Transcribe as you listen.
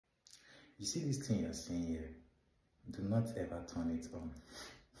You see this thing you're seeing here? Do not ever turn it on.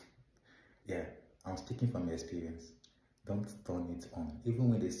 Yeah, I'm speaking from experience. Don't turn it on. Even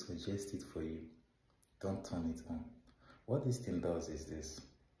when they suggest it for you, don't turn it on. What this thing does is this.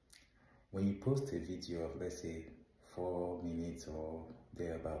 When you post a video of, let's say, 4 minutes or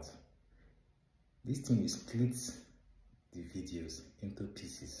thereabouts, this thing will split the videos into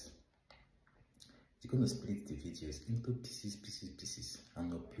pieces. It's going to split the videos into pieces,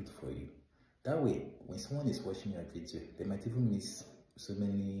 and upload for you. That way, when someone is watching your video, they might even miss so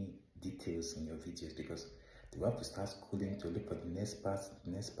many details in your videos because they will have to start scrolling to look for the next part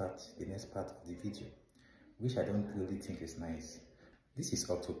of the video, which I don't really think is nice. This is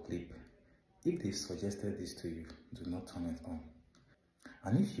autoclip. If they suggested this to you, do not turn it on.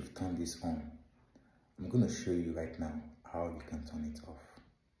 And if you've turned this on, I'm going to show you right now how you can turn it off.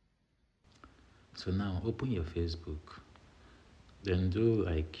 So now open your Facebook, then do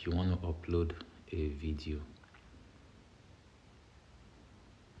like you want to upload a video.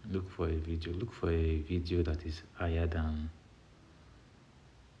 Look for a video that is higher than,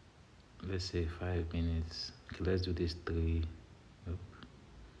 let's say, 5 minutes. Okay, let's do this 3.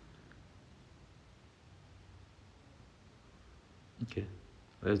 Okay,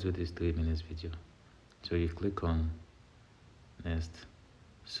 let's do this 3 minutes video. So you click on next.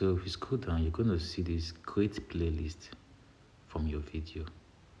 So if you scroll down, you're going to see this create playlist from your video.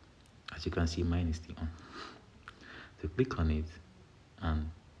 As you can see, mine is still on. So click on it and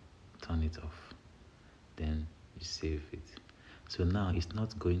turn it off. Then you save it. So now it's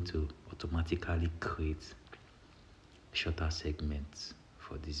not going to automatically create shorter segments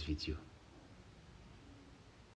for this video.